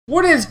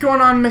What is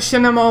going on,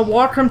 Machinima?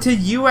 Welcome to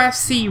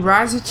UFC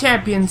Rise of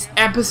Champions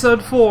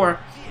Episode 4.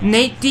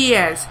 Nate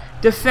Diaz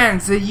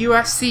defends the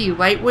UFC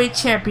Lightweight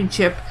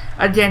Championship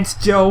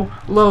against Joe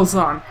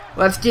Lauzon.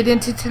 Let's get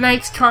into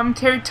tonight's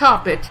commentary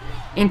topic,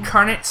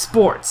 Incarnate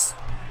Sports.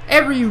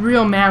 Every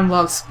real man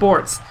loves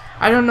sports.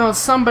 I don't know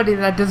somebody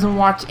that doesn't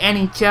watch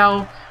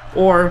NHL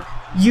or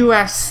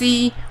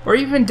UFC or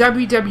even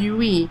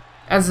WWE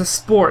as a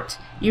sport.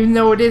 Even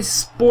though it is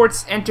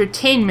sports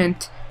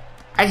entertainment,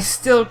 I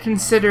still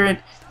consider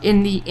it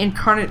in the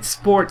Incarnate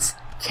Sports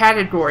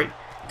category.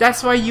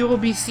 That's why you will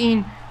be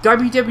seeing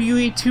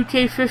WWE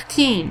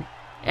 2K15,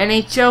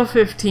 NHL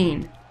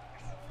 15,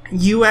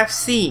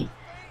 UFC,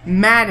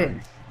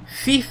 Madden,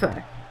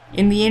 FIFA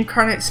in the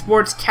Incarnate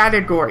Sports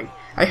category.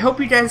 I hope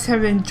you guys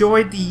have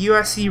enjoyed the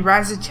UFC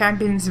Rise of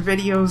Champions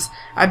videos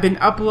I've been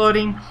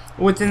uploading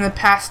within the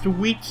past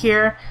week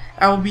here.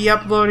 I will be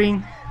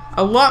uploading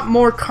a lot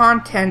more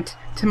content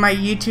to my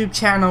YouTube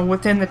channel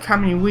within the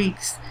coming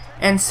weeks.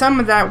 And some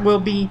of that will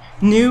be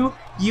new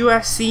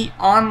UFC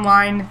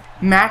online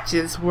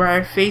matches where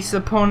I face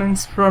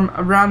opponents from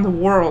around the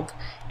world.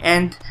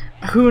 And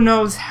who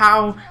knows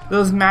how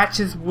those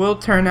matches will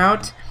turn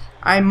out.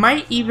 I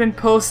might even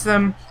post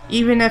them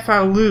even if I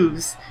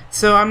lose.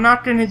 So I'm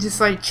not going to just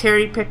like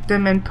cherry pick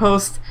them and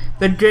post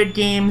the good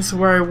games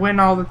where I win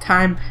all the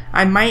time.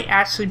 I might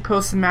actually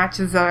post the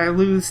matches that I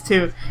lose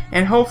too.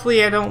 And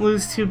hopefully I don't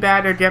lose too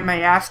bad or get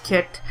my ass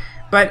kicked.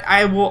 But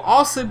I will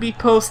also be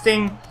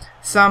posting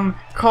some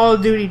Call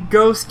of Duty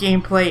Ghost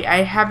gameplay.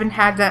 I haven't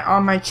had that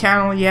on my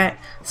channel yet,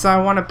 so I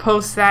want to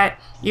post that.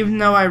 Even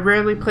though I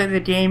rarely play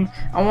the game,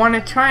 I want to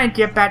try and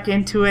get back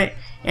into it,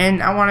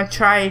 and I want to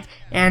try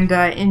and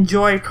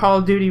enjoy Call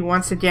of Duty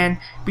once again,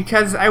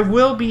 because I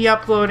will be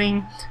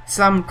uploading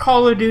some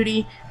Call of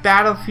Duty,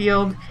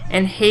 Battlefield,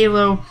 and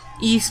Halo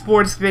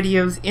esports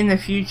videos in the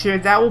future.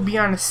 That will be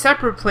on a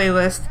separate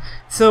playlist.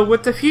 So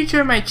with the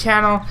future of my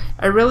channel,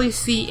 I really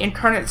see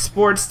Incarnate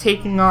Sports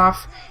taking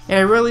off, and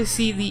I really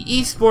see the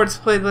esports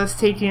playlist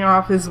taking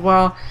off as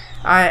well.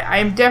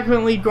 I'm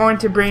definitely going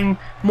to bring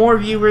more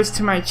viewers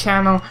to my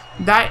channel.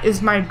 That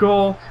is my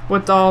goal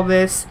with all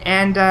this.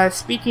 And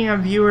speaking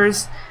of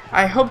viewers,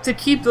 I hope to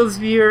keep those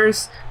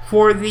viewers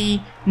for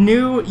the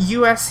new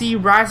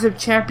UFC Rise of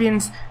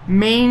Champions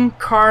main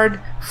card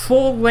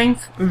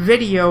full-length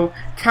video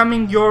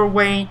coming your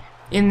way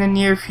in the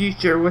near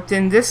future.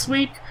 Within this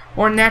week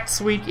or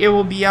next week it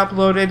will be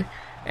uploaded.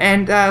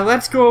 And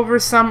let's go over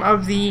some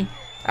of the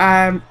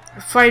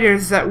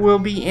fighters that will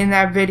be in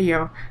that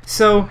video.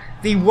 So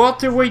the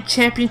welterweight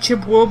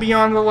championship will be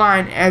on the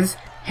line as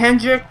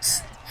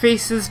Hendricks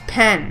faces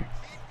Penn.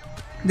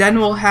 Then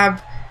we'll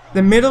have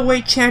the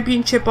middleweight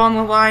championship on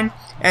the line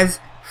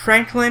as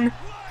Franklin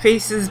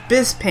faces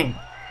Bisping.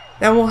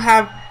 Then we'll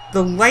have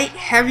the light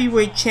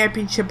heavyweight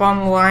championship on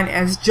the line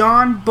as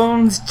John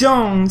Bones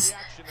Jones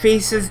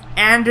faces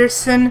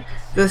Anderson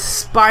the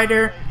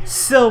Spider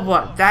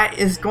Silva. That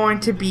is going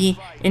to be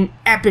an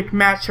epic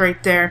match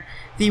right there.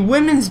 The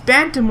women's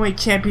bantamweight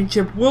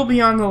championship will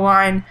be on the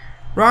line.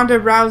 Ronda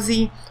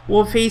Rousey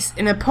will face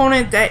an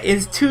opponent that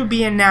is to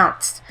be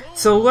announced,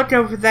 so look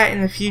out for that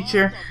in the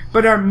future.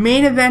 But our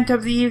main event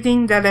of the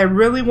evening that I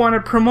really want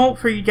to promote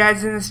for you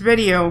guys in this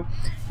video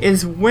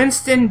is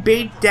Winston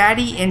Big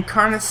Daddy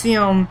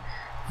Encarnacion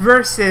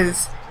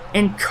versus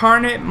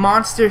Incarnate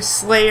Monster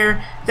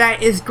Slayer.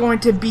 That is going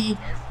to be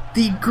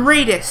the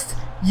greatest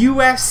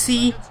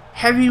UFC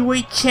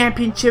heavyweight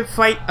championship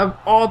fight of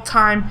all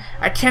time.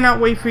 I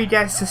cannot wait for you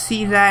guys to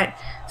see that.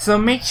 So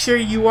make sure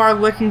you are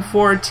looking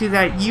forward to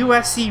that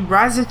UFC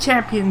Rise of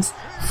Champions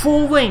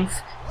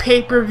full-length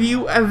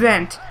pay-per-view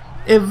event,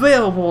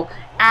 available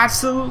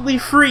absolutely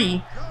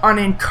free on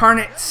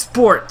Incarnate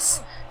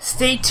Sports.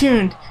 Stay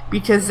tuned,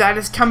 because that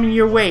is coming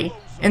your way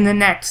in the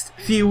next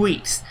few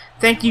weeks.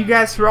 Thank you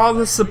guys for all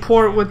the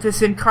support with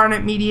this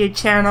Incarnate Media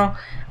channel.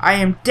 I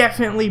am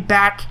definitely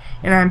back,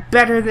 and I'm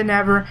better than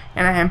ever,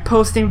 and I am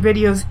posting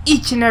videos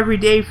each and every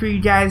day for you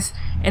guys,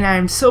 and I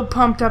am so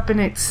pumped up and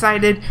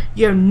excited.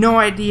 You have no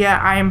idea.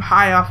 I am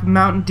high off of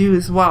Mountain Dew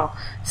as well.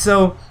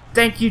 So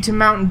thank you to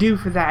Mountain Dew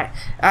for that.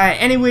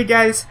 Anyway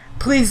guys,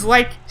 please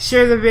like,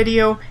 share the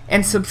video,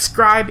 and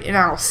subscribe, and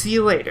I'll see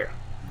you later.